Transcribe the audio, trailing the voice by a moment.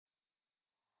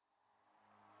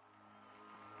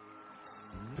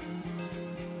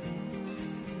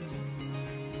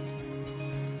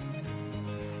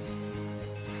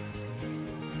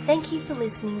Thank you for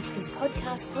listening to this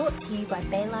podcast brought to you by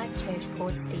Baylife Church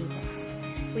Port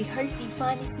Stephens. We hope you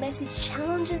find this message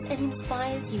challenges and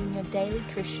inspires you in your daily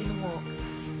Christian walk.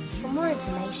 For more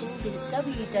information, visit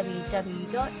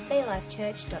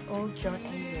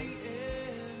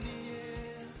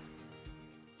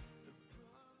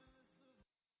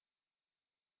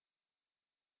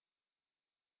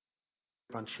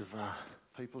Bunch of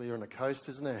people here on the coast,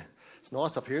 isn't there? It's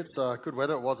nice up here. It's good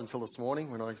weather. It was until this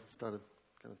morning when I started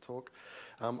going to talk.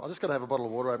 I just got to have a bottle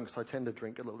of water open because I tend to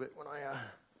drink a little bit when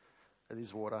it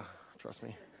is water, trust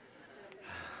me.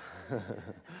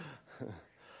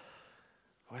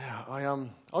 Wow, I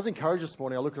was encouraged this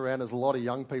morning. I look around, there's a lot of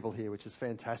young people here, which is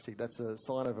fantastic. That's a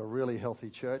sign of a really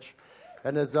healthy church.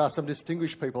 And there's some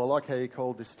distinguished people. I like how you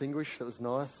called distinguished. That was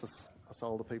nice. Us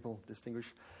older people,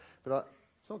 distinguished. But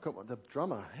the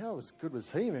drummer, how good was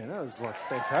he, man? That was like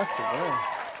fantastic, man.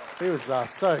 He was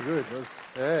so good.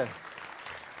 Yeah.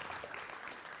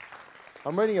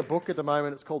 I'm reading a book at the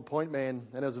moment. It's called Point Man,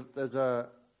 and there's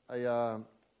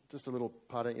just a little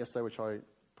part in it yesterday which I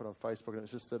put on Facebook, and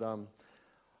it's just that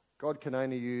God can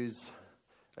only use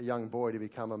a young boy to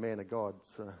become a man of God.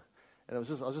 So, and I was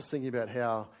just thinking about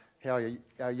how our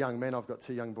young men. I've got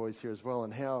two young boys here as well,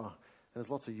 and there's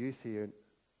lots of youth here.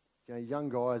 You know, young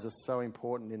guys are so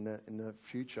important in the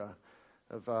future.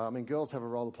 Girls have a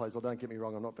role to play. Well, don't get me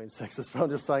wrong, I'm not being sexist, but I'm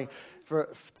just saying,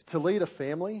 to lead a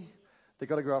family, they've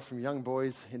got to grow up from young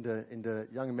boys into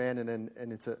young men, and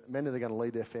into men that are going to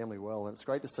lead their family well. And it's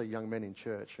great to see young men in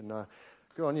church. And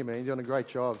good on you, man. You're doing a great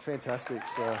job. Fantastic.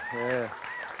 So, yeah.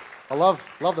 I love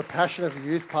the passion of your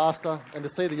youth pastor, and to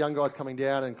see the young guys coming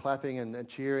down and clapping and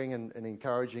cheering and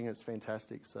encouraging. It's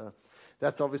fantastic. So.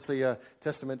 That's obviously a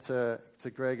testament to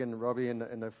Greg and Robbie and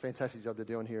the fantastic job they're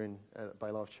doing here at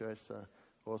Baylife Church. So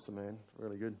awesome, man.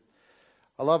 Really good.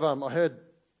 I heard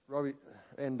Robbie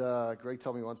and Greg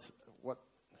tell me once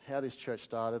how this church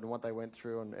started and what they went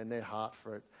through and their heart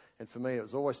for it. And for me, it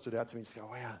was always stood out to me. Just go,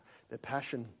 wow, their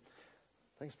passion.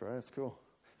 Thanks, bro. That's cool.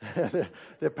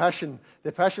 their passion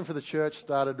for the church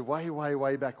started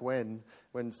way back when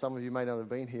some of you may not have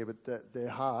been here, but their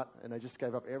heart, and they just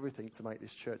gave up everything to make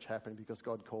this church happen because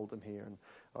God called them here. And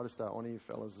I just honour you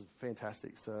fellas. It's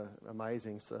fantastic. So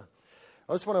amazing. So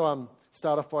I just want to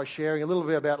start off by sharing a little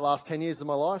bit about the last 10 years of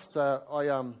my life. So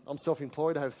I'm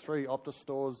self-employed. I have 3 Optus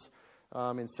stores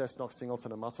in Cessnock,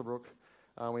 Singleton and Muswellbrook.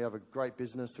 We have a great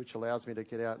business which allows me to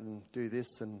get out and do this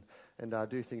and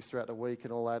do things throughout the week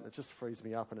and all that. It just frees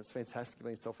me up, and it's fantastic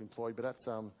being self-employed. But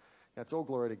that's all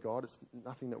glory to God. It's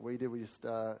nothing that we do. We just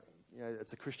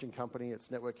it's a Christian company. It's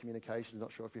Network Communications.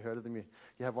 Not sure if you heard of them. You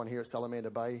have one here at Salamander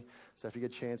Bay. So if you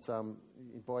get a chance,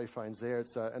 you buy your phones there.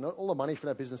 And all the money from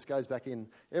that business goes back in.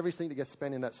 Everything that gets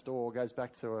spent in that store goes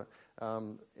back to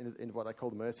in what they call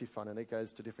the Mercy Fund, and it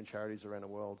goes to different charities around the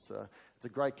world. So it's a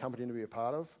great company to be a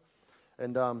part of.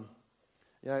 And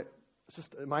it's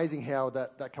just amazing how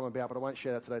that came about, but I won't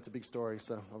share that today. It's a big story,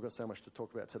 so I've got so much to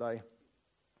talk about today.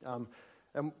 And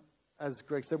as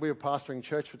Greg said, we were pastoring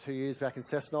church for 2 years back in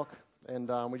Cessnock, and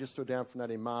we just stood down from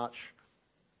that in March.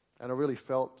 And I really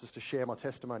felt just to share my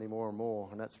testimony more and more,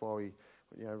 and that's why we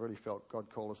really felt God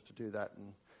called us to do that.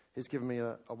 And He's given me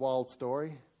a wild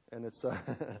story, and it's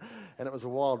and it was a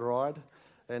wild ride,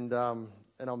 and I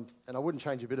wouldn't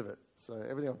change a bit of it. So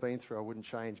everything I've been through, I wouldn't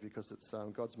change because it's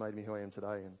God's made me who I am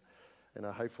today, and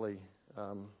hopefully, is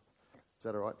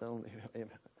that all right, Donald?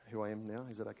 Who I am now?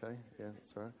 Is that okay? Yeah,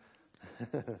 that's all right.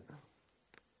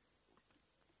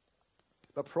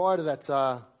 But prior to that,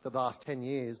 the last 10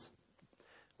 years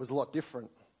was a lot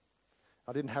different.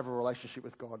 I didn't have a relationship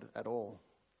with God at all.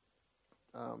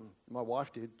 My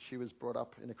wife did. She was brought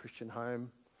up in a Christian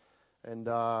home, and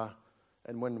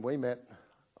when we met,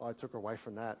 I took her away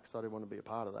from that because I didn't want to be a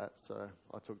part of that. So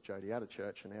I took Jodie out of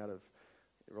church and out of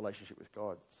relationship with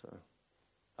God. So,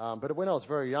 but when I was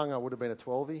very young, I would have been a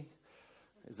 12-y.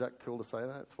 Is that cool to say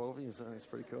that? 12-y? That's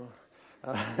pretty cool.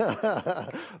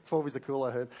 12-ys are cool,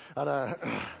 I heard. And,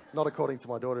 not according to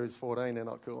my daughter who's 14, they're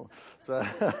not cool. So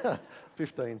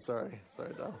 15, sorry,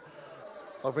 Dale.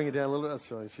 I'll bring it down a little bit.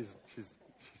 Sorry, she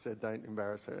said don't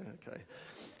embarrass her. Okay.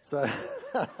 So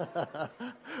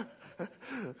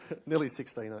nearly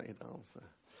 16, aren't you, Dale? So,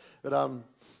 but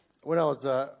when I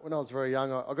was very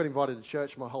young, I got invited to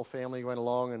church. My whole family went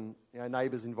along, and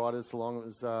neighbours invited us along. It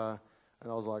was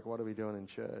and I was like, what are we doing in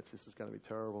church? This is going to be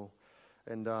terrible.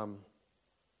 And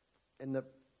it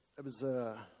was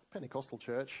a Pentecostal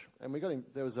church, and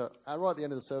there was right at the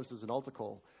end of the service was an altar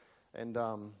call, and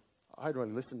I hadn't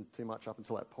really listened too much up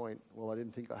until that point. Well, I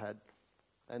didn't think I had,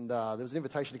 and there was an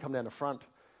invitation to come down the front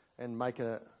and make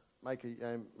a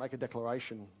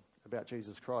declaration about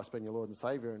Jesus Christ being your Lord and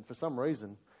Saviour. And for some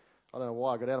reason, I don't know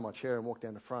why, I got out of my chair and walked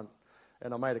down the front,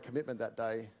 and I made a commitment that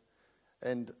day,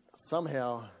 and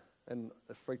somehow, and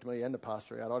it freaked me and the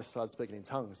pastor out, I just started speaking in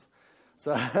tongues.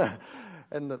 So,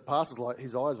 and the pastor's like,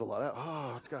 his eyes were like,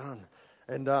 oh, what's going on?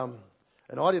 And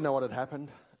I didn't know what had happened.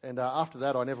 And after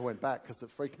that, I never went back because it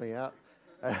freaked me out.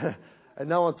 And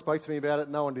no one spoke to me about it.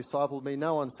 No one discipled me.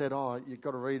 No one said, oh, you've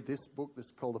got to read this book. This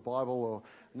is called the Bible. Or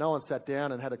no one sat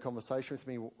down and had a conversation with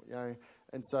me. You know.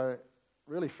 And so,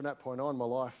 really, from that point on, my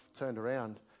life turned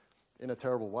around in a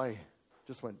terrible way.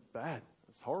 Just went bad.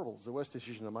 It's horrible. It's the worst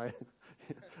decision I made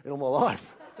in all my life.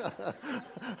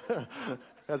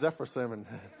 How's that for a sermon?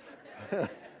 But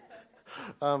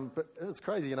it was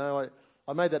crazy, you know.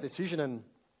 I made that decision,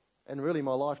 and really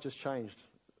my life just changed.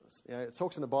 You know, it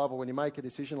talks in the Bible, when you make a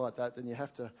decision like that, then you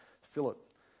have to fill it,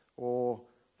 or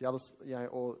the others, you know,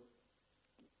 or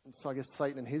so I guess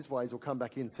Satan and his ways will come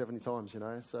back in 70 times, you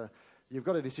know. So you've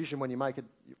got a decision when you make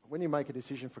a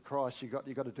decision for Christ, you've got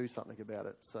to do something about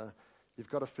it. So you've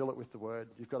got to fill it with the Word,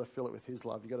 you've got to fill it with His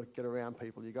love, you've got to get around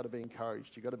people, you've got to be encouraged,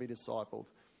 you've got to be discipled,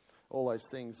 all those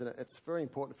things. And it's very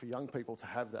important for young people to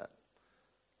have that,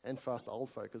 and for us old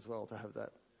folk as well to have that.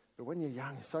 But when you're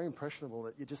young, you're so impressionable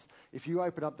that if you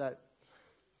open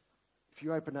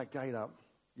that gate up,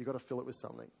 you've got to fill it with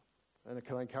something. And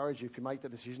can I encourage you, if you make the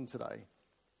decision today,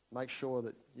 make sure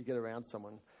that you get around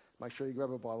someone. Make sure you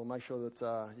grab a Bible. Make sure that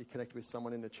you connect with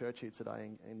someone in the church here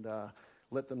today, and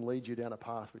let them lead you down a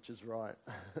path which is right.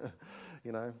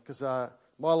 You know, because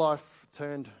my life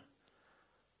turned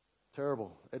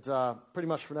terrible. It's pretty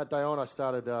much from that day on, I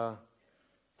started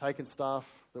taking stuff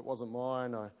that wasn't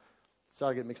mine. I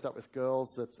started getting mixed up with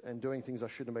girls and doing things I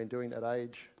shouldn't have been doing at that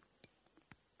age.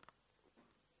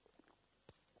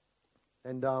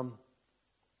 And I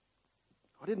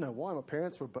didn't know why. My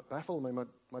parents were baffled. I mean,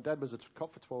 my dad was a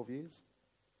cop for 12 years.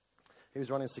 He was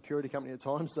running a security company at the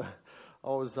time, so I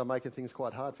was making things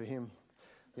quite hard for him,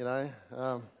 you know.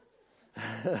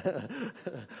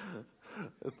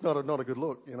 It's not a good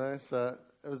look, you know. So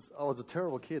I was a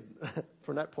terrible kid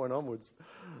from that point onwards.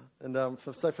 And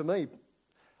so for me,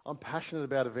 I'm passionate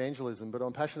about evangelism, but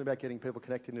I'm passionate about getting people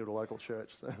connected into a local church,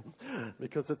 so,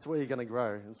 because it's where you're going to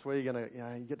grow. It's where you're going to, you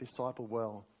know, you get discipled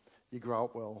well, you grow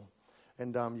up well,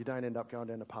 and you don't end up going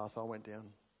down the path I went down.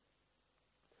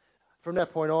 From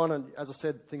that point on, and as I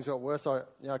said, things got worse. I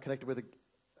connected with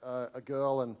a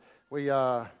girl, and we,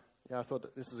 I thought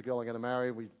that this is a girl I'm going to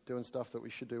marry. We're doing stuff that we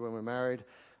should do when we're married.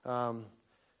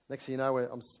 Next thing you know,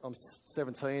 I'm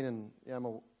 17, and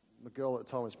my girl at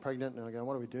the time was pregnant, and I go,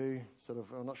 what do we do? Sort of,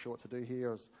 I'm not sure what to do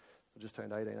here. I just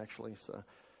turned 18 actually, so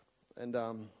and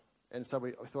so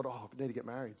we thought, we need to get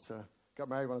married. So got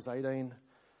married when I was 18,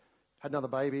 had another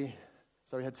baby,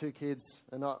 so we had 2 kids.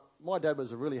 And my dad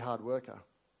was a really hard worker,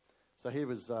 so he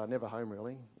was never home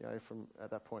really, you know, from at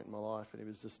that point in my life, and he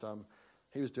was just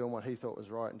he was doing what he thought was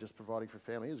right and just providing for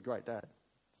family. He was a great dad,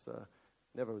 so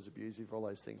never was abusive or all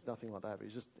those things, nothing like that. But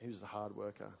he was a hard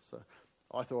worker. So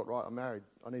I thought, right, I'm married,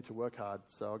 I need to work hard.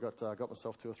 So I got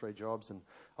myself 2 or 3 jobs, and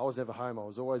I was never home. I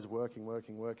was always working,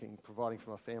 providing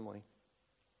for my family.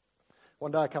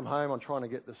 One day I come home, I'm trying to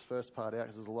get this first part out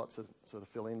because there's a lot to sort of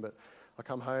fill in, but I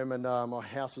come home and my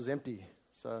house was empty.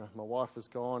 So my wife was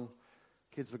gone,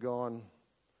 kids were gone,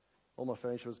 all my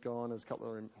furniture was gone. There's a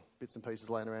couple of bits and pieces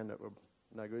laying around that were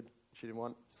no good, she didn't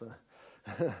want. So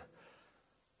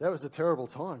that was a terrible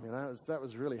time, you know. That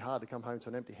was really hard to come home to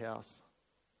an empty house.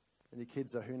 And your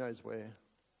kids are who knows where,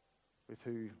 with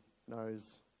who knows,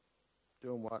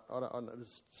 doing what. It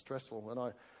was stressful.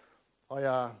 And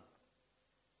I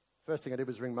first thing I did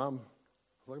was ring Mum.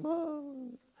 I was like,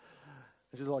 Mum.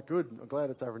 And she's like, good, I'm glad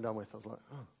it's over and done with. I was like,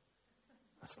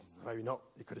 that's maybe not.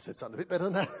 You could have said something a bit better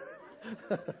than that.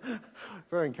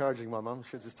 Very encouraging, my mum.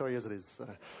 She'll just tell you as it is. So.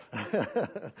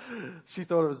 She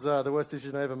thought it was the worst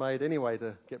decision I ever made anyway,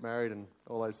 to get married and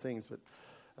all those things. But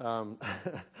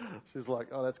she was like,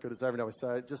 that's good, it's over now.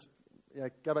 So just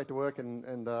go back to work and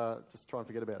just try and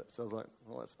forget about it. So I was like,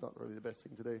 well, that's not really the best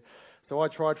thing to do. So I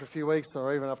tried for a few weeks,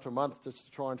 or even up to a month, just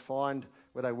to try and find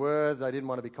where they were. They didn't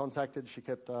want to be contacted. She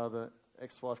kept, the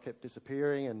ex-wife kept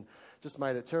disappearing, and just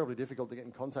made it terribly difficult to get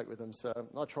in contact with them. So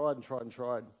I tried and tried and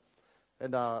tried.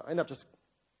 And I ended up just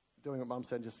doing what Mum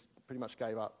said, just pretty much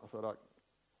gave up. I thought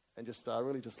and just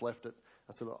really just left it.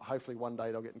 I said, hopefully one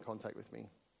day they'll get in contact with me.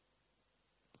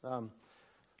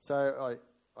 So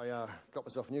I got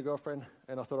myself a new girlfriend,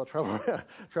 and I thought I'd travel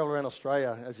around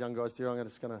Australia, as young guys do. I'm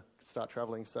just going to start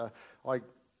travelling. So I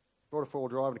brought a four-wheel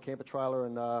drive and a camper trailer,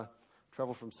 and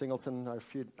travelled from Singleton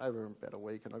over about a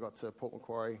week, and I got to Port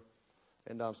Macquarie,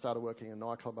 and started working in a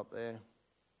nightclub up there.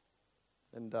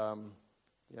 And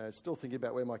still thinking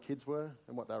about where my kids were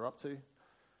and what they were up to.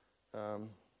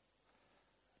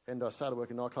 And I started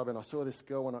working nightclub, and I saw this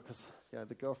girl because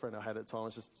the girlfriend I had at the time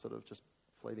was just sort of just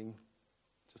fleeting,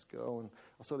 just girl. And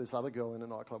I saw this other girl in a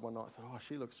nightclub one night. I thought, oh,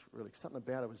 she looks really, something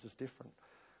about her was just different.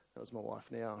 That was my wife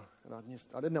now, and I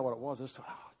didn't know what it was. I just thought,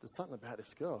 oh, there's something about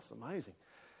this girl. It's amazing.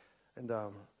 And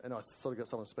I sort of got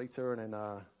someone to speak to her, and then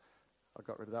I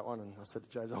got rid of that one, and I said to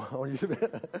James, I want you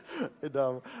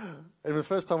to and the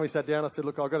first time we sat down, I said,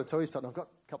 look, I've got to tell you something. I've got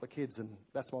a couple of kids, and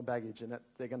that's my baggage, and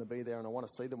they're going to be there, and I want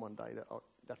to see them one day.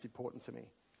 That's important to me.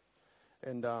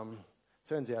 And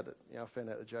turns out that I found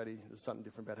out that Jodie, there's something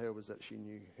different about her, was that she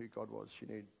knew who God was. She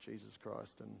knew Jesus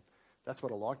Christ, and that's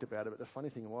what I liked about it. But the funny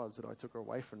thing was that I took her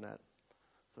away from that.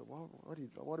 I thought,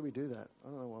 why do we do that? I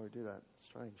don't know why we do that. It's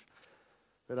strange.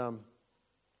 But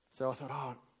so I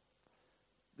thought,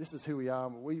 this is who we are.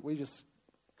 We just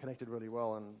connected really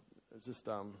well, and it's just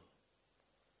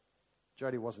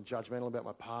Jodie wasn't judgmental about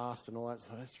my past and all that.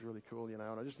 So that's really cool, And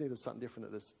I just needed something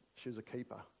different. She was a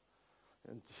keeper,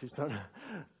 and she's done.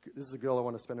 This is a girl I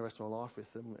want to spend the rest of my life with.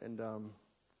 And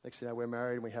next thing you know, we're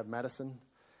married, and we have Madison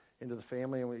into the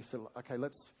family, and we said, okay,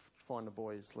 let's find the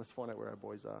boys. Let's find out where our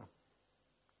boys are.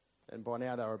 And by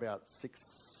now they were about six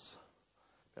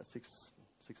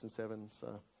and seven.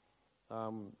 So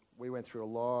we went through a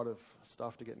lot of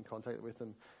stuff to get in contact with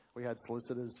them. We had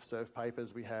solicitors serve papers.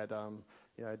 We had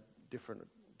different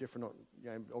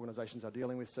organisations are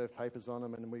dealing with serve papers on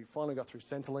them, and we finally got through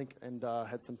Centrelink and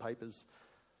had some papers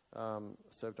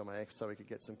served on my ex so we could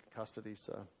get some custody.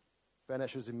 So found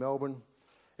out she was in Melbourne.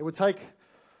 It would take,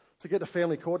 to get the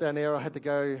family court down there, I had to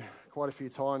go quite a few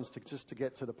times to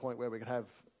get to the point where we could have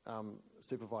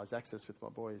supervised access with my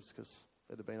boys, because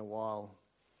it had been a while,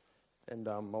 and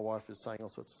my wife is saying all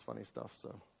sorts of funny stuff.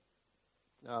 So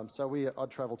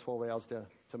I'd travel 12 hours down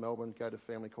to Melbourne, go to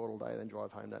family court all day, then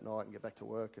drive home that night and get back to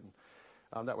work,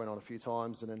 and that went on a few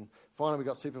times, and then finally we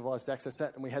got supervised access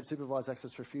and we had supervised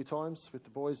access for a few times with the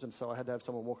boys, and so I had to have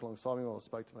someone walk alongside me while I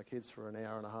spoke to my kids for an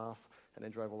hour and a half, and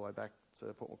then drove all the way back to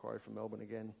Port Macquarie from Melbourne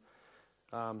again.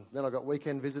 Then I got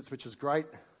weekend visits, which was great.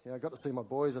 I got to see my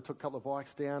boys. I took a couple of bikes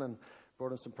down and brought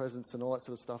them some presents and all that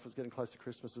sort of stuff. It was getting close to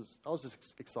Christmas. I was just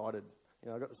excited.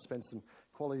 I got to spend some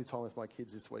quality time with my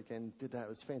kids this weekend. Did that. It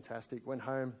was fantastic. Went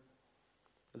home.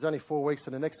 It was only 4 weeks,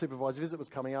 and the next supervised visit was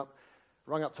coming up.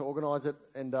 Rung up to organise it,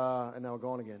 and they were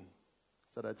gone again.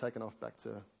 So they'd taken off back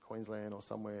to Queensland or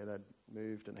somewhere. They'd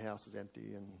moved, and the house was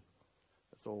empty, and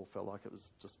it all felt like it was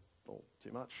just all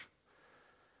too much.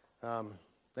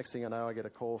 Next thing I know, I get a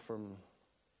call from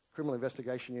Criminal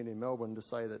Investigation Unit in Melbourne to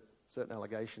say that certain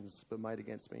allegations were made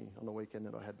against me on the weekend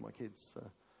that I had my kids.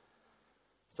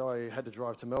 So I had to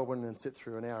drive to Melbourne and sit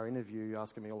through an hour interview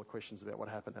asking me all the questions about what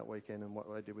happened that weekend and what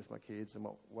I did with my kids and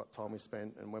what time we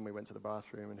spent and when we went to the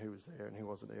bathroom and who was there and who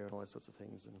wasn't there and all those sorts of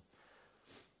things. And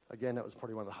again, that was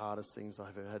probably one of the hardest things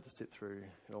I've ever had to sit through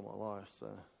in all my life. So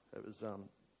it was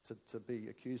to be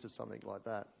accused of something like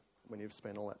that when you've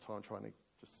spent all that time trying to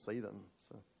just see them.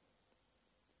 So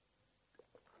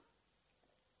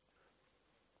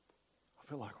I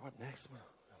feel like, what next?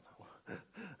 I've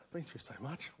been through so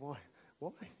much. Why?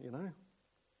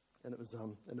 And it was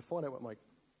and to find out what my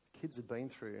kids had been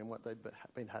through and what they'd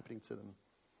been happening to them.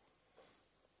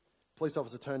 Police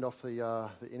officer turned off the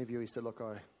interview. He said, "Look,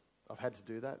 I've had to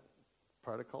do that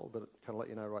protocol, but can I let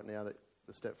you know right now that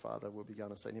the stepfather will be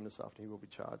going to see him this afternoon. He will be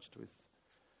charged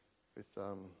with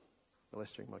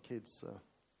molesting my kids."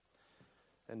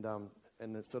 And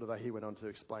it's sort of he went on to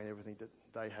explain everything that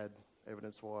they had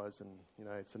evidence-wise, and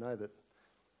to know that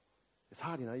it's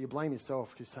hard. You blame yourself.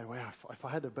 You say, "Wow, if I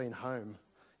had have been home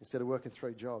instead of working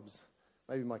 3 jobs,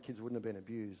 maybe my kids wouldn't have been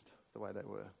abused the way they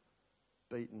were,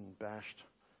 beaten, bashed,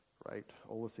 raped,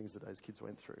 all the things that those kids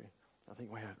went through." I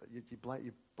think, wow,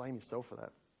 you blame yourself for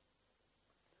that.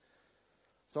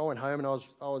 So I went home, and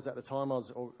I was at the time I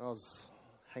was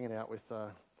hanging out with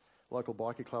a local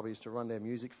bikie club. I used to run their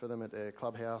music for them at their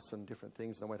clubhouse and different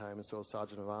things. And I went home and saw a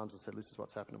sergeant of arms and said, "This is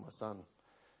what's happened to my son."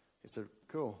 He said,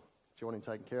 "Cool. Do you want him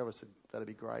taken care of?" I said, "That'd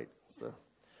be great."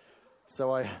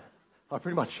 So I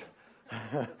pretty much,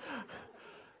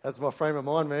 that's my frame of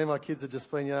mind, man. My kids had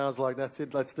just been, I was like, "That's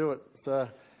it, let's do it." So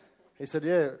he said,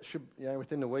 "Yeah, should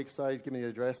within the week, say, give me the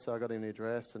address." So I got him the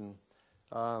address, and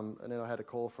then I had a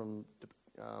call from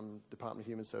Department of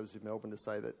Human Services in Melbourne to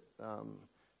say that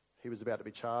he was about to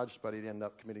be charged, but he'd ended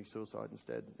up committing suicide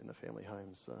instead in the family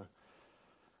home. So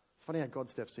it's funny how God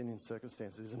steps in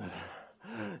circumstances, isn't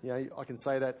it? I can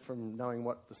say that from knowing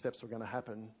what the steps were going to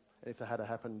happen. If they had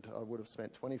happened, I would have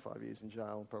spent 25 years in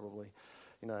jail probably,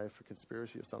 for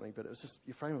conspiracy or something. But it was just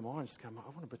your frame of mind just going, I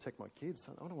want to protect my kids.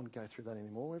 I don't want to go through that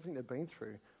anymore. Everything they've been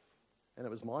through. And it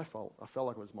was my fault. I felt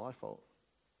like it was my fault.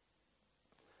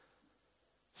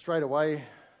 Straight away,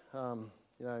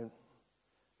 you know,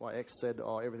 my ex said,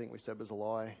 everything we said was a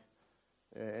lie,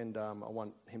 and I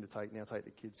want him to take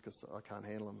the kids because I can't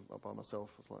handle them by myself.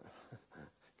 I was like,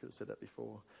 could have said that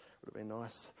before. Would have been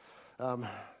nice.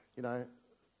 You know,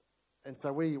 and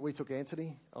so we took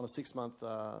Anthony on a 6-month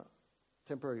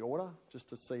temporary order just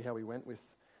to see how he went with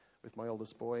my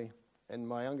eldest boy. And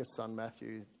my youngest son,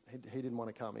 Matthew, he didn't want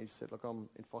to come. He said, look, I'm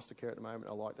in foster care at the moment.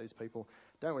 I like these people.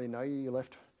 Don't really know you.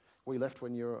 We left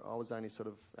when I was only sort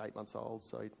of 8 months old.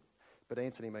 But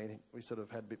Anthony, we sort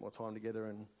of had a bit more time together,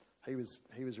 and he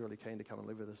was really keen to come and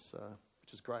live with us,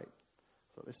 which is great.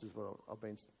 So this is what I've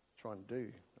been trying to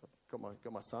do. I've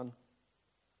got my son.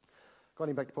 Got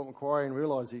him back to Port Macquarie and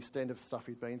realised the extent of stuff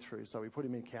he'd been through. So we put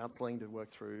him in counselling to work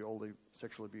through all the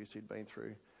sexual abuse he'd been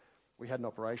through. We had an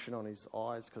operation on his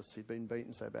eyes because he'd been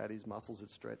beaten so bad his muscles had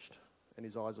stretched and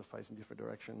his eyes were facing different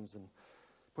directions, and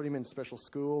put him in special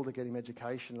school to get him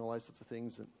education and all those sorts of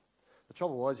things. And the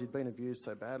trouble was he'd been abused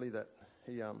so badly that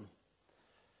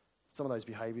some of those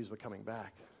behaviours were coming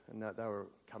back, and that they were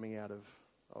coming out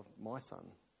of my son,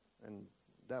 and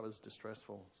that was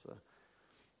distressful. So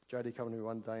Jody came to me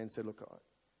one day and said, look,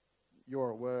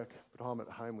 you're at work, but I'm at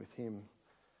home with him,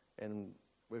 and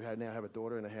we now have a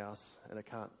daughter in the house, and it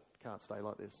can't stay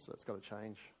like this, so it's got to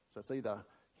change. So it's either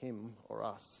him or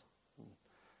us,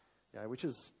 which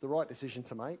is the right decision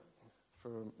to make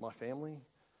for my family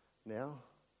now.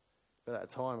 But at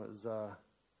the time, it was,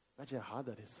 imagine how hard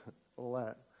that is, all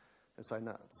that. And so,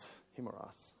 no, it's him or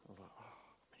us. I was like,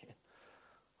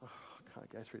 oh, man, I can't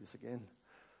go through this again.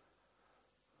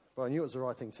 But I knew it was the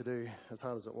right thing to do, as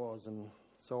hard as it was. And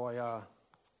so I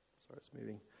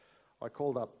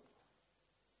called up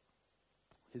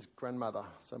his grandmother,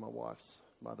 so my wife's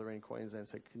mother in Queensland,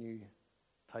 said, can you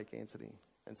take Anthony?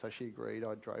 And so she agreed.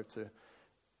 I drove to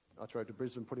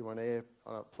Brisbane, put him on a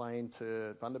plane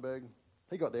to Bundaberg.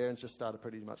 He got there and just started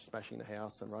pretty much smashing the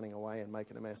house and running away and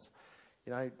making a mess.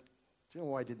 You know, do you know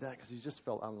why he did that? Because he just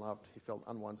felt unloved. He felt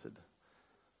unwanted.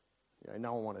 You know,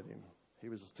 no one wanted him. He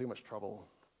was too much trouble.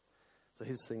 So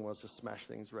his thing was just smash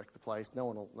things, wreck the place. No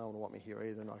one will want me here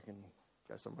either, and I can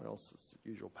go somewhere else. It's the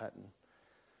usual pattern.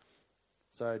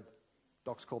 So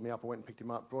Doc's called me up. I went and picked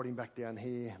him up, brought him back down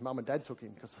here. Mum and Dad took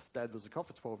him because Dad was a cop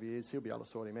for 12 years. He'll be able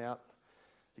to sort him out.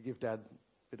 To give Dad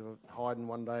a bit of a hiding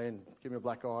one day and give him a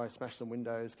black eye, smashed some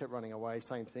windows, kept running away,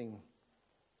 same thing.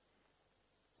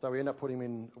 So we ended up putting him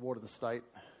in Ward of the State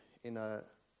in an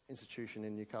institution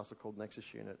in Newcastle called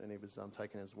Nexus Unit, and he was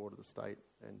taken as Ward of the State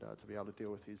and to be able to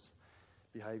deal with his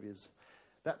behaviours.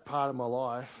 That part of my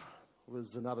life was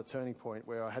another turning point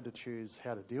where I had to choose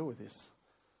how to deal with this.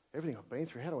 Everything I've been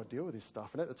through, how do I deal with this stuff?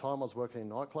 And at the time I was working in a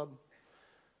nightclub. I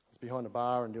was behind a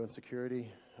bar and doing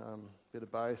security, a bit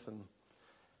of both, and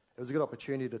it was a good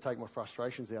opportunity to take my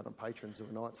frustrations out on patrons at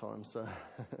night time. So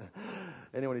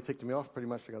anyone who ticked me off, pretty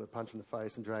much I got a punch in the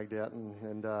face and dragged out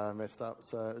and messed up.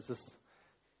 So it's just,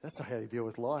 that's not how you deal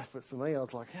with life. But for me, I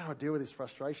was like, how do I deal with this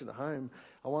frustration at home?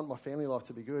 I want my family life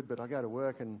to be good, but I go to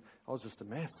work and I was just a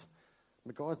mess.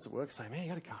 And the guys at work say, man, you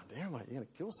got to calm down, mate. You're going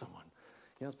to kill someone.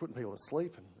 You know, I was putting people to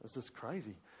sleep, and it was just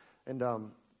crazy. And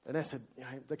they said, you know,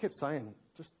 they kept saying,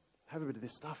 just have a bit of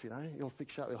this stuff, you know, it'll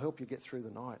fix you up, it'll help you get through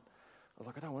the night. I was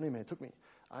like, I don't want him, man. It took me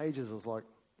ages. I was like,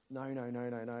 no.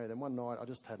 Then one night I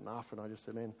just had enough, and I just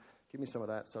said, man, give me some of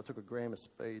that. So I took a gram of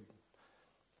speed,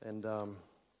 and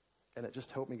it just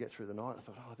helped me get through the night. I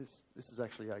thought, oh, this is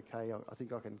actually okay. I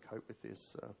think I can cope with this.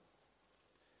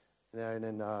 And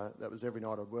then that was every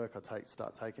night at work. I'd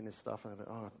start taking this stuff, and I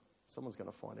thought, oh, someone's going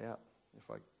to find out if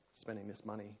I'm spending this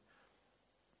money.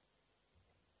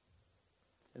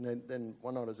 And then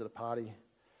one night I was at a party,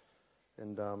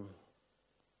 and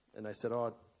they said,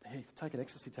 oh, hey, take an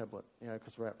ecstasy tablet, you know,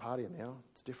 because we're out partying now.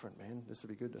 It's different, man. This would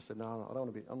be good. I said, no, I don't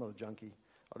want to be. I'm not a junkie.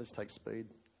 I just take speed.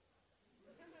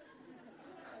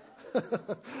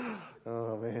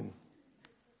 Oh, man.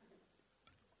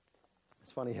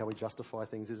 It's funny how we justify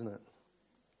things, isn't it?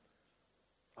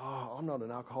 Oh, I'm not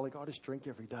an alcoholic. I just drink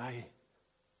every day.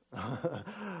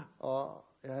 Oh,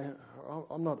 yeah,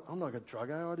 I'm not a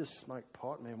druggo. I just smoke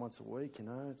pot, man, once a week. You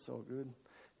know, it's all good.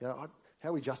 Yeah,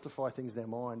 how we justify things in our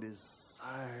mind is so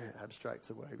abstract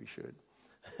to the way we should.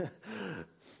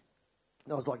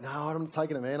 I was like, no, I'm not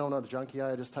taking it, man. I'm not a junkie.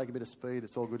 I just take a bit of speed.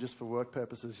 It's all good, just for work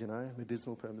purposes, you know,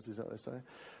 medicinal purposes, is what they say.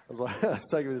 I was like, let's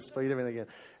take a bit of speed, everything again.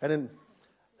 And then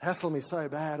hassling me so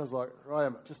bad, I was like,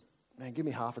 right, man, give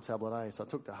me half a tablet, eh? So I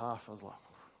took the half. I was like,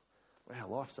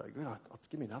 wow, life's so good.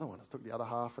 Give me another one. I took the other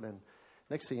half, and then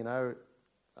next thing you know,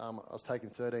 I was taking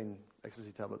 13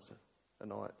 ecstasy tablets a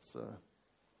night. So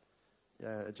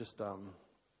yeah, it just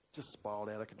spiraled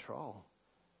out of control.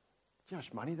 Do you know how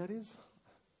much money that is?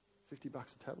 $50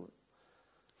 a tablet.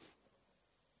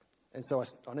 And so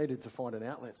I needed to find an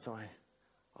outlet. So I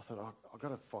thought, I've got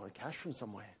to find cash from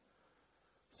somewhere.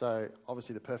 So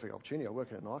obviously the perfect opportunity. I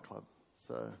work in a nightclub.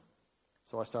 So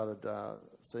I started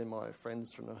seeing my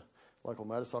friends from the local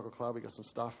motorcycle club. We got some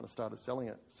stuff and I started selling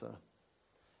it.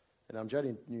 And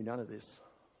Jody knew none of this.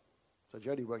 So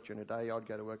Jody worked during the day. I'd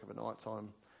go to work at night time.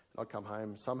 I'd come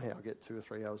home. Somehow I'd get 2 or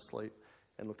 3 hours sleep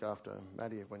and look after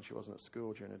Maddie when she wasn't at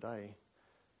school during the day.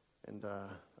 And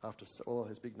after all of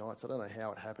his big nights, I don't know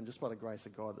how it happened, just by the grace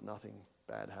of God that nothing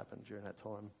bad happened during that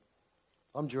time.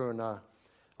 I'm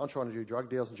trying to do drug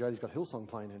deals and Jody's got Hillsong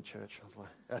playing in church. I was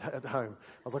like, at home.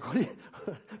 I was like, what are you,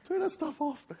 turn that stuff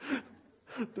off.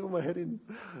 Doing my head in.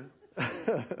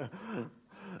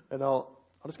 And I'm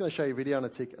just going to show you a video in a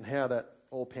tick and how that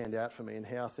all panned out for me and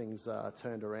how things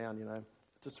turned around, you know.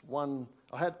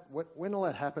 When all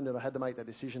that happened and I had to make that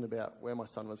decision about where my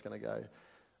son was going to go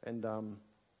and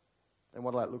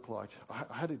what that looked like,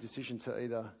 I had a decision to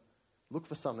either look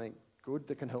for something good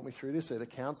that can help me through this, either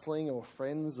counselling or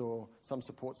friends or some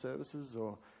support services,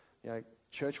 or, you know,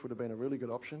 church would have been a really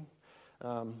good option,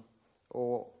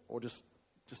 or just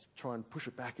try and push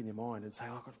it back in your mind and say,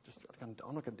 I'm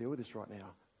not going to deal with this right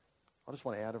now. I just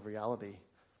want out of reality.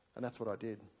 And that's what I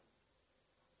did.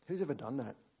 Who's ever done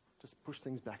that? Just push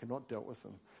things back and not dealt with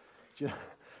them. Do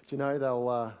you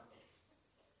know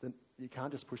you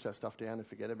can't just push that stuff down and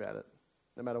forget about it.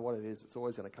 No matter what it is, it's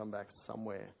always going to come back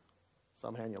somewhere,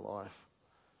 somehow in your life.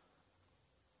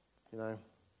 You know,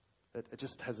 it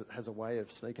just has a way of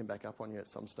sneaking back up on you at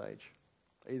some stage,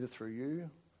 either through you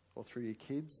or through your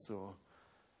kids, or,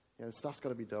 you know, stuff's got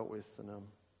to be dealt with. And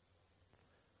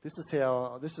this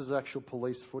is actual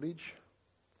police footage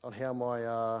on how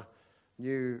my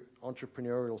new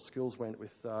entrepreneurial skills went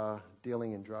with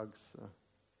dealing in drugs.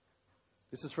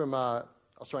 This is from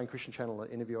Australian Christian Channel, an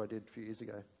interview I did a few years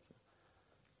ago.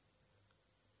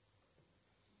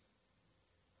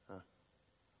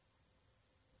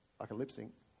 I can lip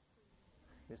sync.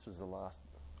 This was the last,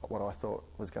 what I thought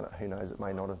was going to, who knows, it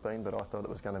may not have been, but I thought it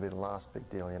was going to be the last big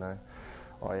deal, you know.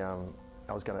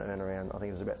 I was going to earn around, I think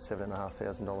it was about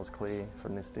 $7,500 clear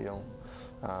from this deal.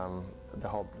 The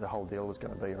whole deal was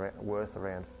going to be worth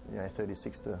around, you know,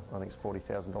 36 to I think it's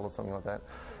 $40,000, something like that.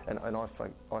 And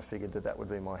I figured that would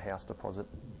be my house deposit,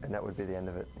 and that would be the end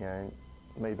of it. You know,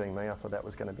 me being me, I thought that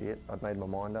was going to be it. I'd made my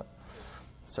mind up.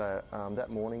 So that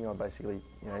morning, I basically,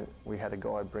 you know, we had a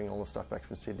guy bring all the stuff back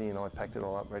from Sydney, and I packed it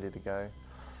all up, ready to go.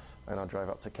 And I drove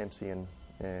up to Kempsey, and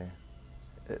yeah,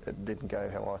 it didn't go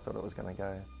how I thought it was going to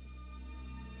go.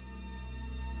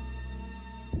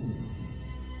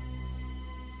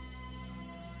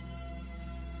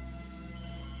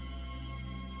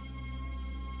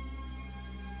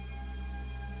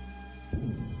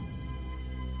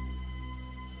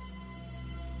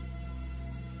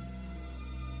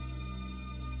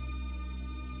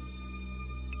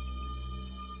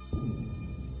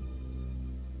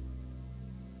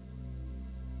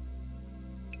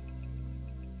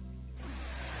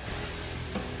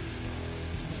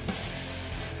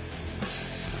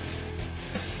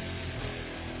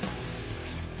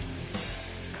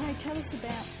 Tell us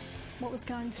about what was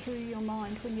going through your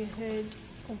mind when you heard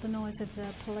all the noise of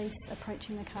the police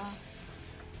approaching the car.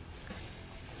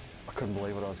 I couldn't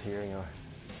believe what I was hearing. I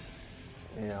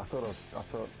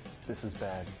thought this is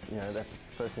bad. You know, that's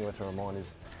the first thing that went through my mind is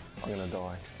I'm going to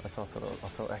die. That's what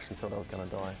I actually thought I was going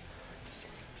to die.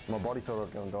 My body thought I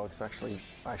was going to die because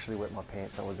I actually wet my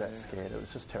pants. I was that scared. It was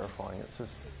just terrifying. It was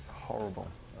just horrible.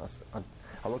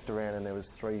 I looked around and there was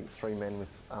three men with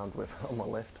armed weapons on my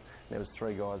left. There was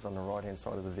 3 guys on the right-hand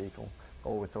side of the vehicle,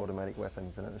 all with automatic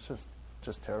weapons, and it was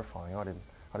just terrifying. I didn't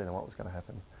know what was going to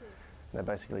happen. And they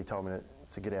basically told me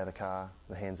to get out of the car,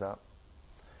 the hands up,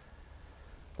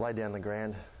 lay down on the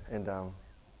ground, and I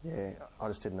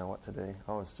just didn't know what to do.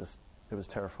 It was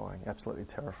terrifying, absolutely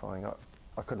terrifying.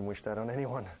 I couldn't wish that on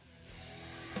anyone.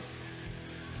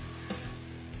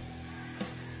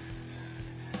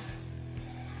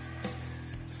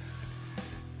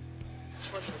 I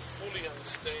just want you to fully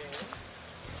understand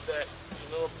that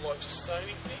you're not obliged to say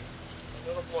anything,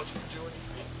 you're not obliged to do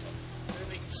anything.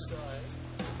 Anything you say,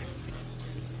 anything you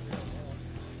do, you don't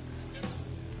mind.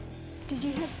 Did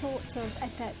you have thoughts of,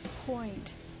 at that point,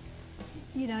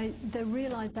 you know, the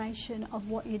realisation of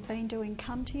what you'd been doing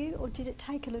come to you, or did it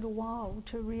take a little while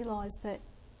to realise that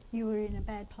you were in a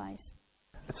bad place?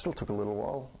 It still took a little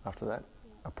while after that.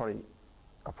 I probably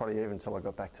even until I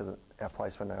got back to our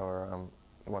place when they were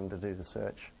wanting to do the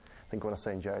search. I think when I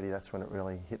seen Jody, that's when it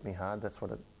really hit me hard. That's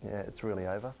when it's really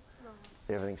over.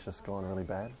 Right. Everything's just gone really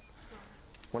bad. Right.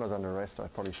 When I was under arrest, I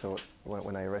probably thought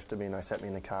when they arrested me and they sat me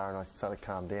in the car and I started to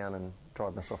calm down and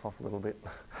drive myself off a little bit.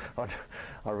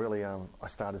 I really, I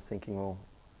started thinking, well,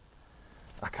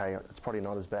 okay, it's probably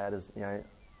not as bad as, yeah,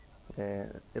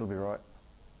 it'll be right.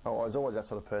 I was always that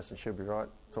sort of person, she'll be right,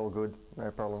 it's all good, no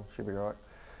problem, she'll be right.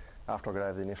 After I got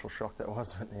over the initial shock that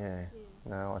was,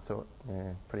 no, I thought,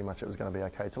 pretty much it was going to be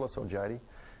okay till I saw Jodie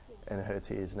and her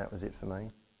tears, and that was it for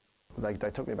me. They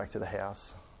took me back to the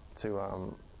house to,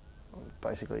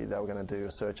 basically they were going to do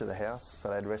a search of the house, so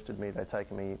they'd arrested me, they'd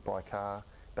taken me by car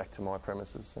back to my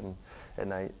premises, and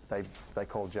they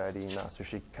called Jodie and asked if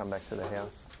she could come back to the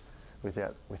house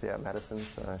without Madison.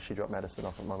 So she dropped Madison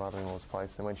off at my mother-in-law's place,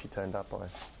 and when she turned up, I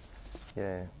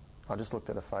just looked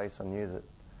at her face. I knew that,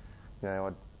 you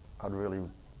know, I'd really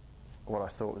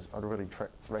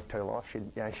wrecked her life.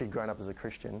 She'd grown up as a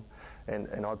Christian,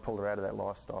 and I'd pulled her out of that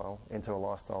lifestyle into a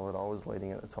lifestyle that I was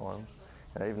leading at the time.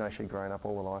 And even though she'd grown up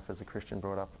all her life as a Christian,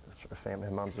 brought up a family,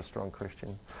 her mum's a strong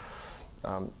Christian,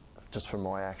 just from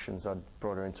my actions, I'd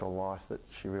brought her into a life that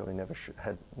she really never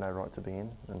had no right to be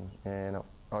in, and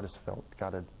I just felt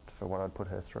gutted for what I'd put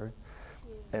her through.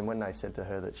 Yeah. And when they said to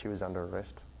her that she was under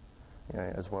arrest, you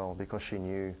know, as well, because she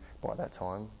knew by that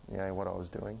time, you know, what I was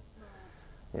doing.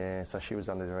 Right. Yeah, so she was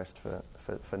under arrest for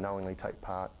knowingly take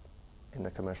part in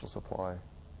the commercial supply,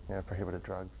 you know, prohibited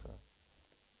drugs. So.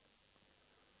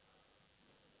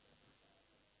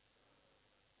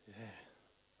 Yeah,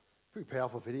 pretty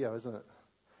powerful video, isn't it?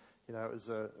 You know,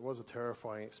 it was a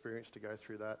terrifying experience to go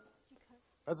through that. Okay.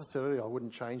 As I said earlier, I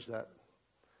wouldn't change that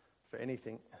for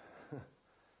anything. It's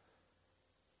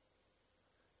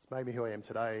made me who I am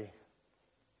today,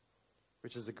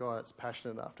 which is a guy that's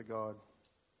passionate after God.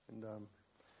 And,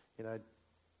 you know,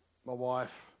 my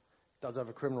wife does have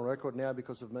a criminal record now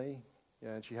because of me. You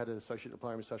know, and she had an associate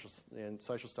diploma in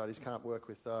social studies, can't work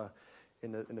with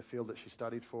in the field that she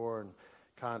studied for, and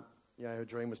can't, you know, her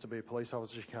dream was to be a police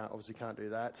officer. She obviously can't do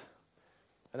that.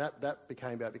 And that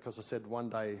became about because I said one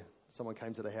day someone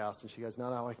came to the house and she goes,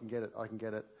 no, I can get it.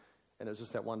 And it was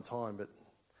just that one time, and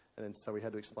then so we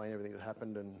had to explain everything that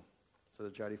happened, and so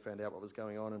that Jodie found out what was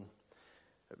going on, and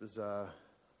it was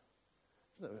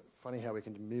isn't it funny how we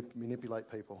can manipulate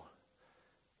people?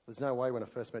 There's no way when I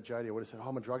first met Jodie I would have said,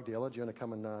 I'm a drug dealer, do you want to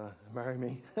come and marry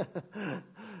me?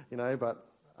 You know, but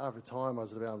over time I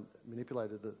was about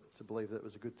manipulated to believe that it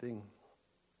was a good thing.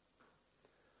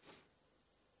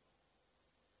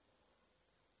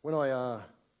 When I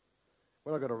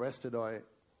got arrested, it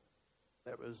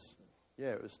was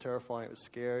terrifying. It was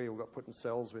scary. We got put in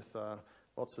cells with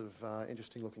lots of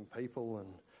interesting-looking people,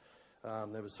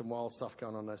 and there was some wild stuff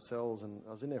going on in those cells. And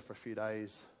I was in there for a few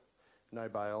days, no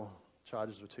bail.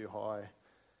 Charges were too high.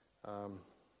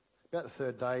 About the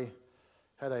third day,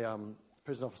 had a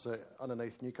prison officer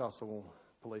underneath Newcastle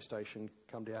Police Station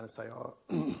come down and say,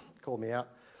 called me out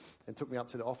and took me up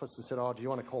to the office and said, do you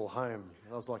want to call home?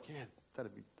 And I was like, yeah,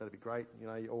 that'd be great. You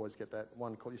know, you always get that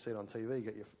one call. You see it on TV, you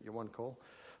get your one call.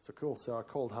 So cool. So I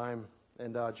called home,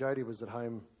 and Jodie was at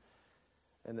home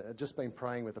and had just been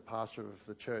praying with the pastor of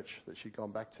the church that she'd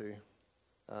gone back to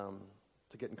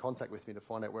get in contact with me to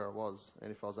find out where I was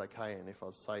and if I was okay and if I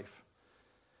was safe.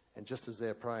 And just as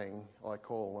they're praying, I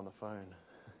call on the phone.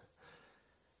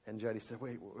 And Jodie said,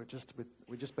 we've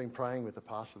just been praying with the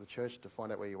pastor of the church to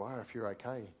find out where you are, if you're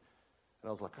okay. And I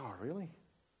was like, oh, really?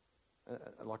 I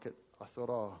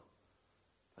thought,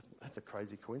 that's a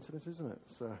crazy coincidence, isn't it?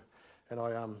 So, and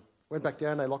I went back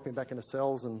down. They locked me back in the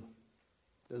cells, and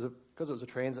because it was a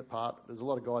transit part, there's a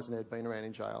lot of guys in there who'd been around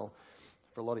in jail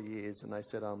for a lot of years, and they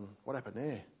said, what happened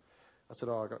there? I said,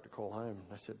 I got to call home.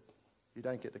 They said, you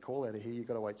don't get the call out of here. You've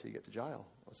got to wait till you get to jail.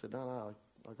 I said, no,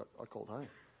 I called home.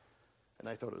 And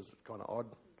they thought it was kind of odd.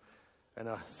 And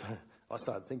so I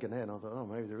started thinking then, I thought,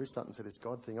 maybe there is something to this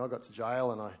God thing. I got to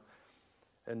jail, and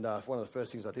one of the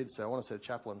first things I did say, I want to see a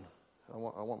chaplain. I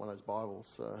want one of those Bibles.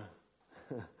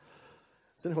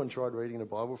 Has anyone tried reading the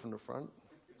Bible from the front?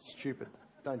 It's stupid.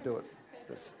 Don't do it.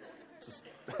 It's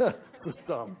just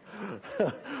dumb.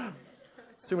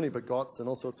 Too many begots and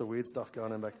all sorts of weird stuff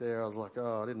going on back there. I was like,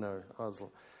 I didn't know. I was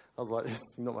like, this is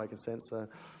not making sense. So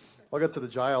I got to the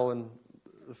jail, and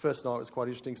the first night was quite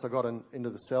interesting because I got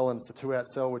into the cell, and it's a 2-out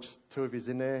cell, which 2 of you's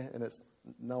in there, and it's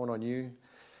no one I knew.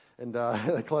 And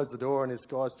they closed the door, and this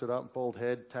guy stood up, bald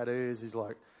head, tattoos. He's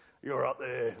like, you're up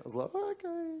there. I was like,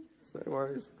 okay, no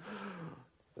worries.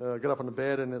 I got up on the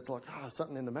bed, and it's like, there's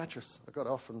something in the mattress. I got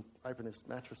off and opened this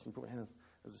mattress and put my hand.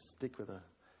 There's a stick with a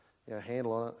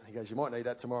handle on it. He goes, you might need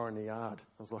that tomorrow in the yard.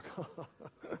 I was like,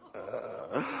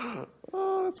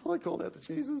 that's what I called out to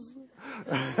Jesus.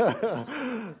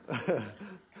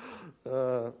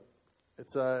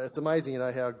 It's amazing, you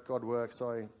know, how God works.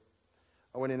 I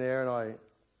went in there and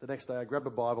the next day I grabbed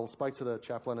a Bible, spoke to the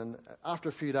chaplain, and after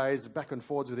a few days, back and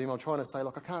forwards with him, I'm trying to say,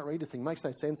 look, I can't read the thing. It makes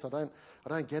no sense. I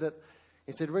don't get it.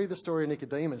 He said, read the story of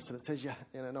Nicodemus. And it says,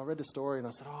 and I read the story, and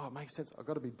I said, oh, it makes sense. I've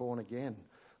got to be born again.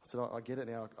 I said, I get it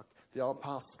now. The old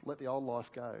past, let the old life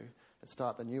go and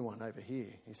start the new one over here.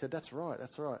 He said, that's right.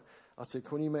 I said,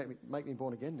 couldn't you make me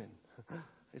born again then?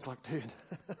 He's like, dude.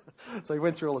 So he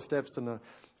went through all the steps, and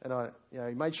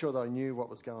he made sure that I knew what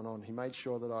was going on. He made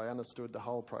sure that I understood the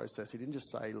whole process. He didn't just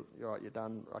say, all right, you're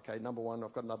done. Okay, number one,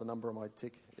 I've got another number on my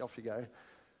tick. Off you go.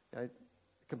 It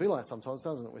can be like that sometimes,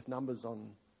 doesn't it? With numbers on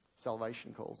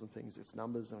salvation calls and things, it's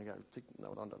numbers, and I go, tick,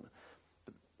 no, I'm done.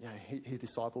 But he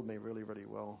discipled me really, really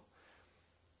well.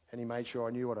 And he made sure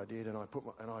I knew what I did, and I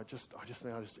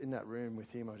just in that room with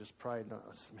him, I just prayed, and I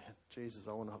said, man, Jesus,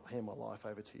 I want to hand my life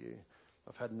over to you.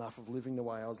 I've had enough of living the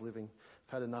way I was living.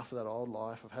 I've had enough of that old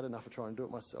life. I've had enough of trying to do it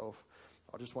myself.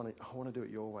 I want to do it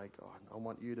your way, God. I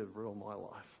want you to rule my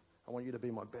life. I want you to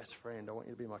be my best friend. I want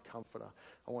you to be my comforter.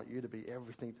 I want you to be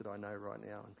everything that I know right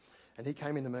now. And he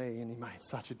came into me, and he made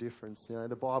such a difference.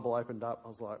 The Bible opened up. I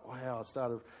was like, wow.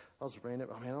 I was reading it.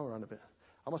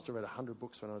 I must have read 100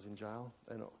 books when I was in jail,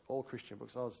 and all Christian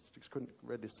books. I couldn't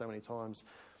read this so many times.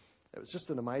 It was just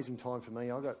an amazing time for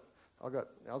me. I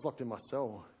was locked in my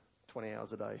cell 20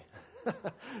 hours a day.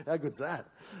 How good's that?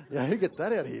 Who gets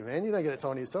that out of here, man? You don't get that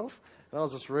time to yourself. And I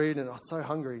was just reading, and I was so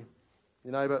hungry,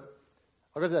 but I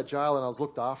got to that jail, and I was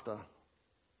looked after.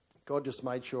 God just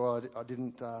made sure I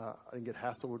didn't get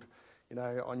hassled.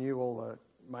 I knew all the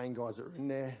main guys that were in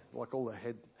there, like all the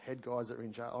head guys that were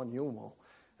in jail. I knew them all.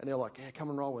 And they're like, yeah, come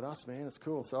and roll with us, man. It's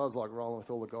cool. So I was like rolling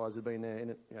with all the guys who'd been there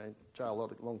in jail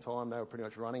a long time. They were pretty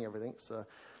much running everything. So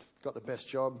got the best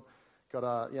job.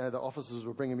 Got the officers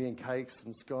were bringing me in cakes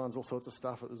and scones, all sorts of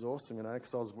stuff. It was awesome,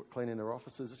 because I was cleaning their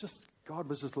offices. It's just, God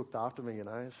was just looked after me,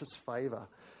 It's just favour.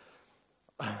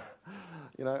 I'm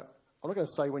not going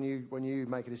to say when you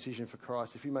make a decision for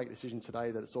Christ, if you make a decision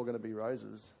today that it's all going to be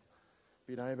roses,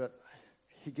 but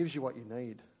he gives you what you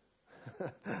need.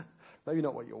 Maybe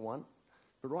not what you want,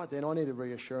 but right then I needed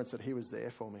reassurance that he was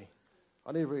there for me.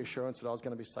 I needed reassurance that I was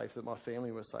going to be safe, that my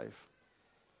family was safe.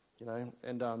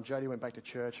 And Jodie went back to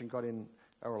church and got in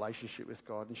a relationship with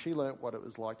God, and she learnt what it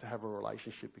was like to have a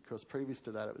relationship, because previous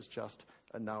to that it was just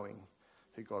a knowing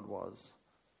who God was.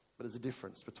 But there's a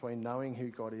difference between knowing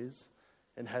who God is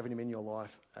and having him in your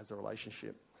life as a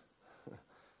relationship.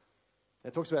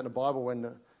 It talks about in the Bible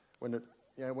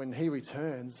when he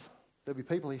returns, there'll be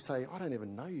people who say, I don't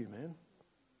even know you, man.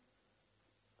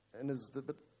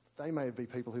 But they may be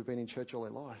people who've been in church all their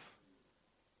life.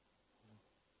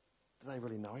 Do they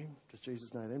really know him? Does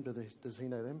Jesus know them? Does he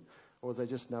know them? Or do they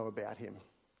just know about him?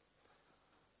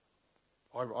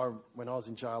 When I was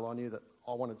in jail, I knew that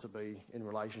I wanted to be in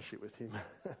relationship with him.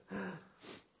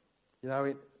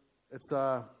 It's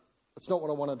not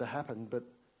what I wanted to happen, but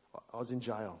I was in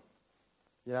jail.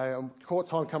 Court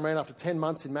time come around after 10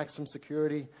 months in maximum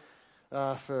security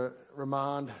for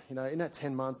remand. In that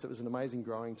 10 months, it was an amazing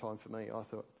growing time for me. I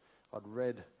thought I'd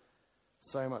read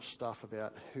so much stuff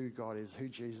about who God is, who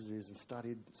Jesus is, and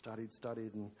studied,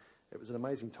 and it was an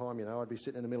amazing time. I'd be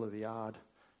sitting in the middle of the yard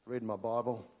reading my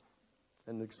Bible,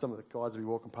 and some of the guys would be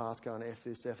walking past going, F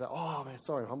this, F that. Oh, man,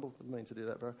 sorry, I'm humble. Didn't mean to do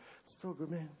that, bro. It's all good,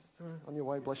 man. It's all right. On your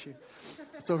way, bless you.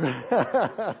 It's all good.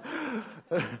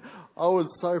 I was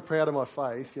so proud of my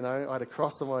faith, I had a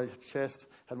cross on my chest,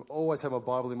 always had my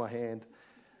Bible in my hand,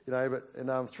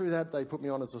 but through that, they put me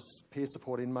on as a peer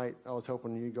support inmate. I was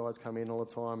helping new guys come in all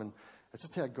the time, and it's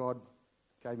just how God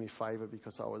gave me favour,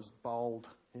 because I was bold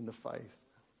in the faith.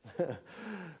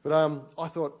 But I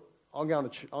thought, I'm going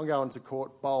to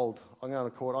court bold. I'm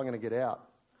going to court. I'm going to get out.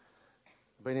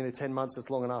 I've been in here 10 months. That's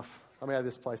long enough. I'm out of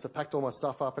this place. I packed all my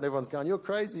stuff up, and everyone's going, "You're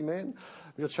crazy, man."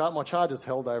 My charge is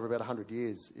held over about 100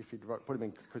 years. If you'd put them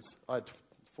in, because I had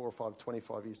 4 or 5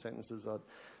 25-year sentences.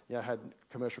 I had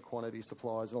commercial quantity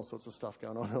supplies and all sorts of stuff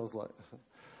going on. I was like,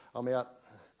 I'm out.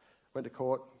 Went to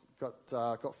court.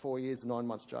 Got 4 years and 9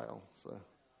 months jail. So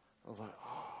I was like,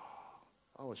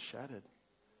 I was shattered.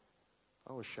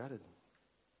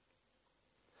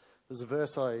 There's a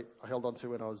verse I held on to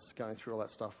when I was going through all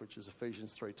that stuff, which is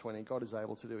Ephesians 3:20. God is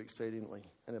able to do exceedingly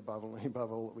and above all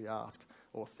that we ask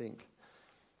or think.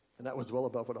 And that was well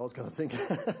above what I was going to think.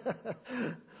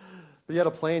 But he had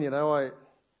a plan, I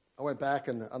went back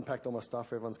and unpacked all my stuff.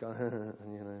 Everyone's going,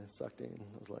 and, sucked in.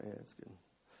 I was like, yeah, it's good.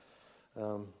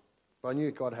 But I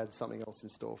knew God had something else in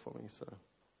store for me. So,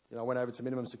 I went over to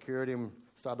minimum security and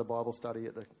started a Bible study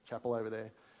at the chapel over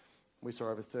there. We saw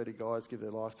over 30 guys give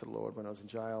their life to the Lord when I was in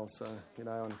jail. So,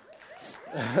 and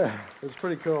it was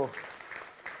pretty cool.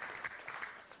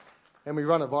 And we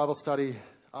run a Bible study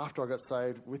after I got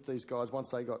saved with these guys, once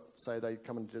they got saved, they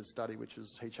come and did a study, which is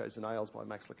He Chose the Nails by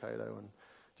Max Lucado, and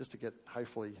just to get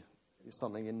hopefully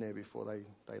something in there before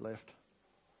they left.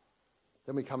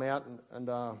 Then we come out, and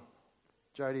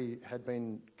Jody had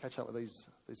been catching up with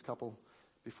these couple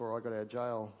before I got out of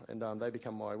jail, and they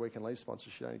become my weekend leave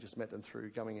sponsors. She only just met them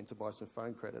through going in to buy some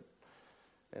phone credit.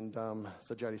 And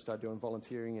so Jody started doing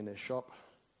volunteering in their shop.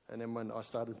 And then when I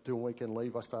started doing weekend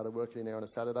leave, I started working in there on a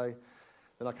Saturday.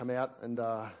 Then I come out, and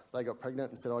they got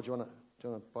pregnant and said, "Oh, do you want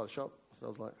to buy the shop?" So I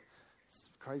was like, it's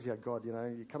crazy how God,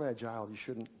 you come out of jail, you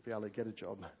shouldn't be able to get a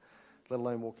job, let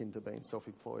alone walk into being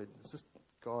self-employed. It's just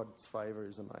God's favour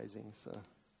is amazing. So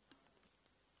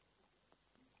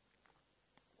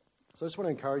I just want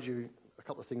to encourage you, a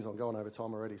couple of things. I'm going over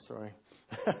time already, sorry.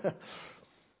 I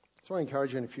just want to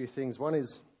encourage you in a few things. One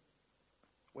is,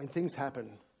 when things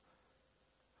happen,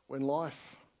 when life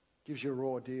gives you a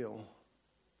raw deal,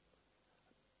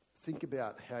 think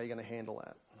about how you're going to handle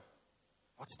that.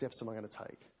 What steps am I going to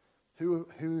take? Who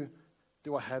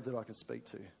do I have that I can speak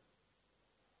to?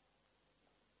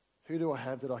 Who do I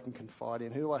have that I can confide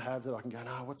in? Who do I have that I can go,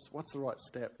 no, what's the right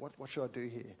step? What should I do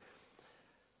here?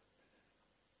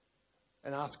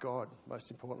 And ask God,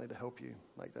 most importantly, to help you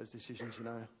make those decisions,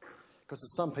 Because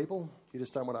there's some people you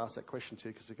just don't want to ask that question to,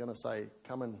 because they're going to say,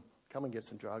 come and get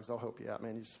some drugs, I'll help you out,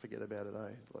 man, you just forget about it,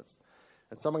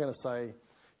 And some are going to say,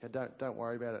 yeah, don't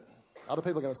worry about it. Other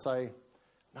people are going to say,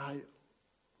 no,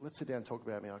 let's sit down and talk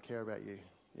about me, I care about you.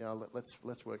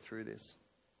 Let's work through this.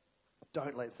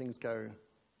 Don't let things go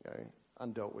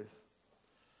undealt with.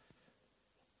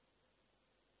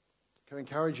 Can I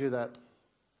encourage you that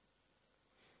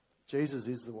Jesus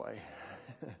is the way,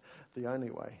 the only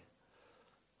way.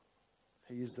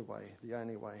 He is the way, the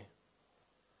only way.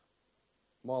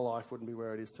 My life wouldn't be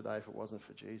where it is today if it wasn't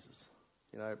for Jesus.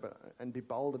 And be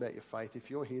bold about your faith. If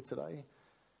you're here today,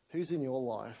 who's in your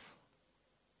life?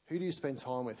 Who do you spend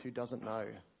time with who doesn't know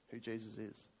who Jesus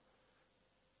is?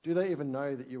 Do they even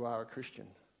know that you are a Christian?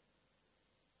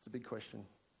 It's a big question.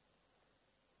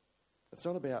 It's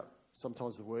not about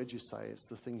sometimes the words you say, it's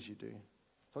the things you do.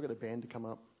 So I've got a band to come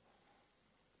up.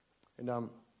 And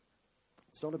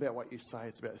it's not about what you say,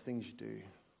 it's about the things you do.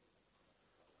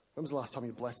 When was the last time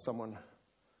you blessed someone?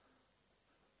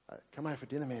 Come over for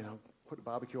dinner, man. I'll put a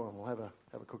barbecue on. We'll have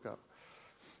a cook-up.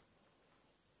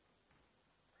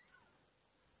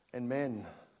 And men,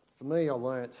 for me, I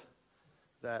learnt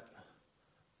that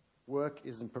work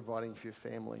isn't providing for your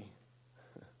family.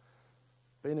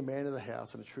 Being a man of the house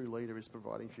and a true leader is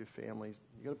providing for your family.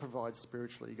 You've got to provide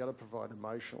spiritually. You've got to provide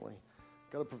emotionally.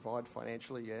 You've got to provide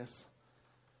financially, yes.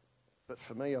 But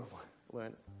for me, I've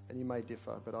learnt, and you may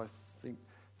differ, but I think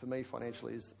for me,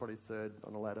 financially is probably third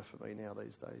on the ladder for me now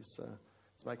these days. So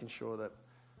it's making sure that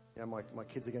my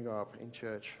kids are going to grow up in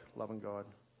church, loving God.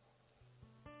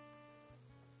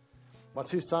 My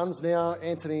two sons now,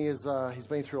 Anthony he's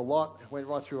been through a lot. Went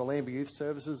right through Alamba Youth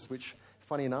Services, which,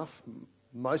 funny enough,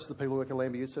 most of the people who work in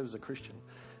Alamba Youth Services are Christian.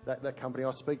 That company,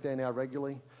 I speak there now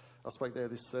regularly. I spoke there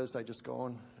this Thursday, just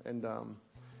gone, and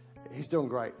he's doing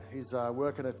great. He's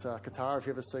working at Qatar. If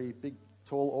you ever see big,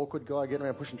 tall, awkward guy getting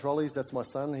around pushing trolleys, that's my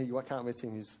son. I can't miss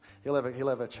him. He'll have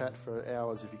a chat for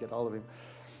hours if you get hold of him.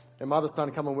 And my other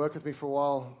son come and work with me for a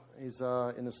while. He's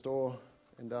in the store,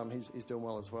 and he's doing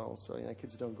well as well. So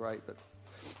kids are doing great, but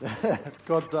it's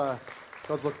God's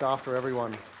looked after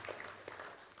everyone.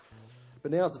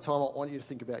 But now's the time I want you to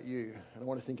think about you, and I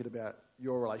want to think about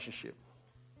your relationship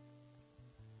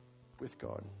with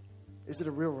God. Is it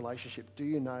a real relationship? Do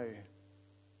you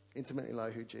intimately know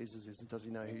who Jesus is, and does He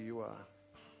know who you are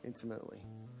intimately?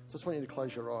 So I just want you to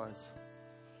close your eyes.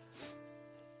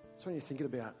 I just want you to think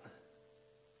about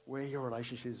where your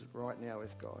relationship is right now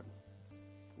with God.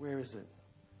 Where is it?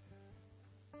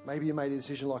 Maybe you made a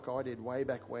decision like I did way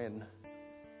back when,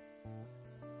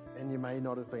 and you may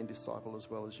not have been discipled as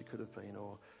well as you could have been,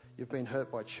 or you've been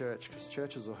hurt by church, because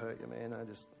churches will hurt you, man.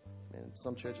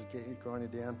 Some churches get you, grind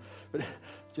you down. But do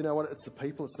you know what? It's the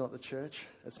people, it's not the church.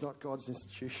 It's not God's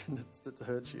institution that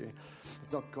hurts you.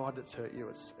 It's not God that's hurt you,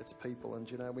 it's people. And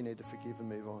we need to forgive and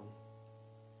move on.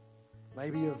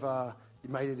 Maybe you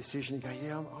made a decision, you go,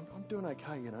 yeah, I'm doing okay,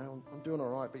 I'm doing all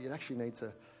right, but you actually need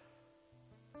to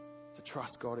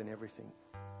trust God in everything.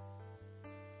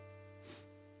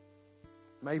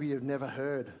 Maybe you've never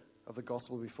heard of the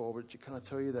gospel before, but can I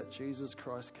tell you that Jesus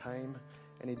Christ came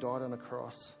and He died on a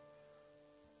cross?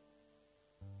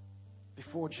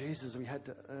 Before Jesus, we had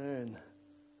to earn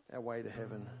our way to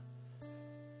heaven.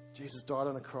 Jesus died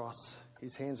on a cross.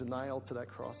 His hands were nailed to that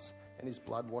cross, and His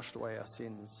blood washed away our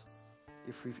sins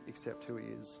if we accept who He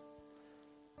is.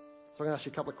 So I'm going to ask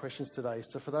you a couple of questions today.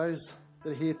 So for those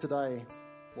that are here today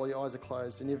while your eyes are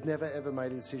closed and you've never ever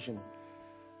made a decision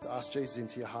to ask Jesus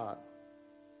into your heart.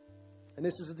 And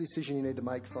this is a decision you need to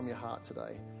make from your heart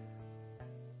today.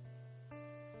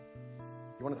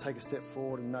 You want to take a step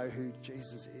forward and know who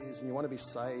Jesus is, and you want to be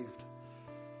saved.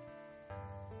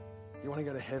 You want to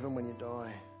go to heaven when you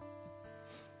die.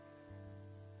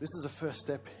 This is the first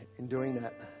step in doing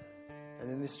that. And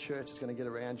then this church is going to get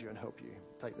around you and help you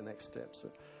take the next step. So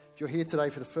if you're here today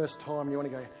for the first time and you want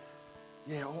to go,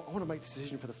 yeah, I want to make this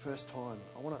decision for the first time.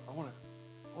 I want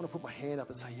to put my hand up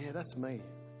and say, yeah, that's me.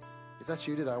 If that's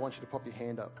you today, I want you to pop your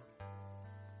hand up.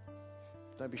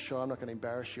 Don't be shy. I'm not going to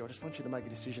embarrass you. I just want you to make a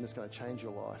decision that's going to change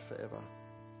your life forever.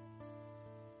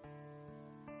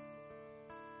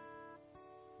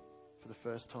 For the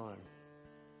first time.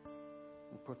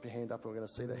 And put your hand up and we're going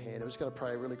to see that hand. I'm just going to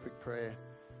pray a really quick prayer.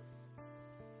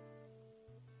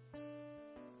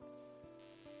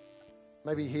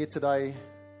 Maybe you're here today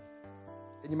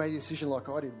and you made a decision like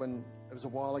I did when it was a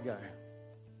while ago,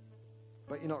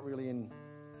 but you're not really in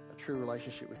a true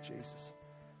relationship with Jesus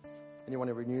and you want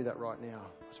to renew that right now.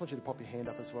 I just want you to pop your hand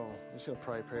up as well. I'm just going to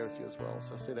pray a prayer with you as well.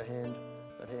 So I see that hand,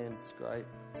 it's great.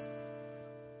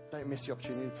 Don't miss the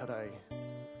opportunity today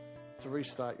to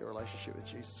restart your relationship with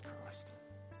Jesus Christ.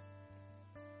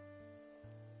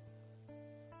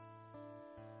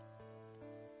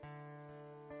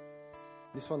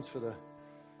 This one's for the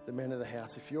men of the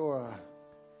house. If you're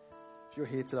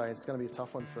here today, it's going to be a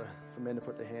tough one for men to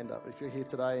put their hand up. If you're here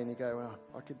today and you go, well,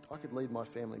 I could lead my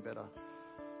family better.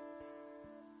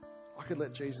 I could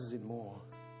let Jesus in more.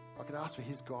 I could ask for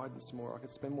his guidance more. I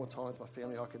could spend more time with my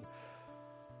family. I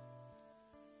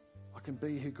can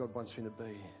be who God wants me to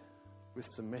be with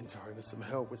some mentoring, with some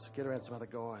help, with get around some other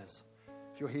guys.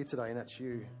 If you're here today and that's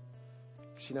you,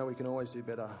 because you know we can always do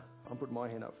better. I'm putting my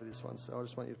hand up for this one, so I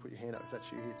just want you to put your hand up if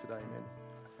that's you here today, man.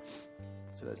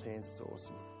 So those hands, it's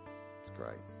awesome. It's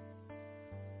great.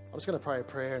 I'm just going to pray a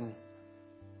prayer, and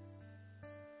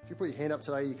if you put your hand up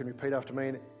today, you can repeat after me,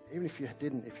 and even if you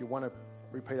didn't, if you want to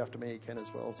repeat after me, you can as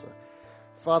well. So,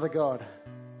 Father God,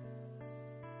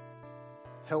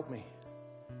 help me.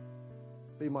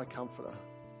 Be my comforter.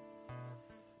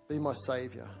 Be my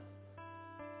saviour.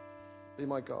 Be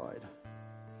my guide.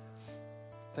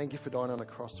 Thank you for dying on the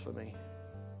cross for me.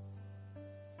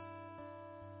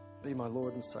 Be my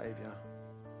Lord and Saviour.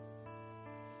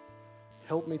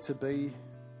 Help me to be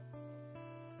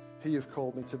who you've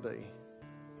called me to be.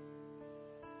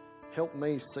 Help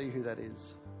me see who that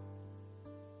is.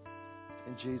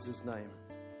 In Jesus' name.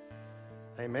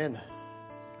 Amen.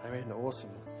 Amen. Awesome.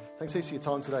 Thanks heaps for your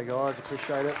time today, guys.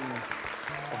 Appreciate it. And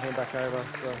I'll hand back over.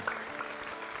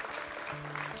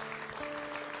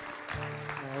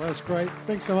 That was great.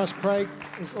 Thanks so much, Craig.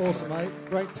 It was awesome, mate.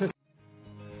 Great testimony.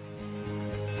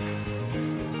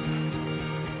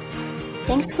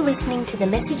 Thanks for listening to the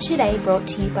message today brought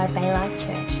to you by Baylife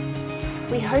Church.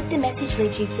 We hope the message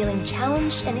leaves you feeling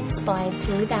challenged and inspired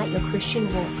to live out your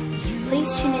Christian walk. Please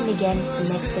tune in again for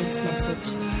next week's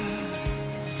message.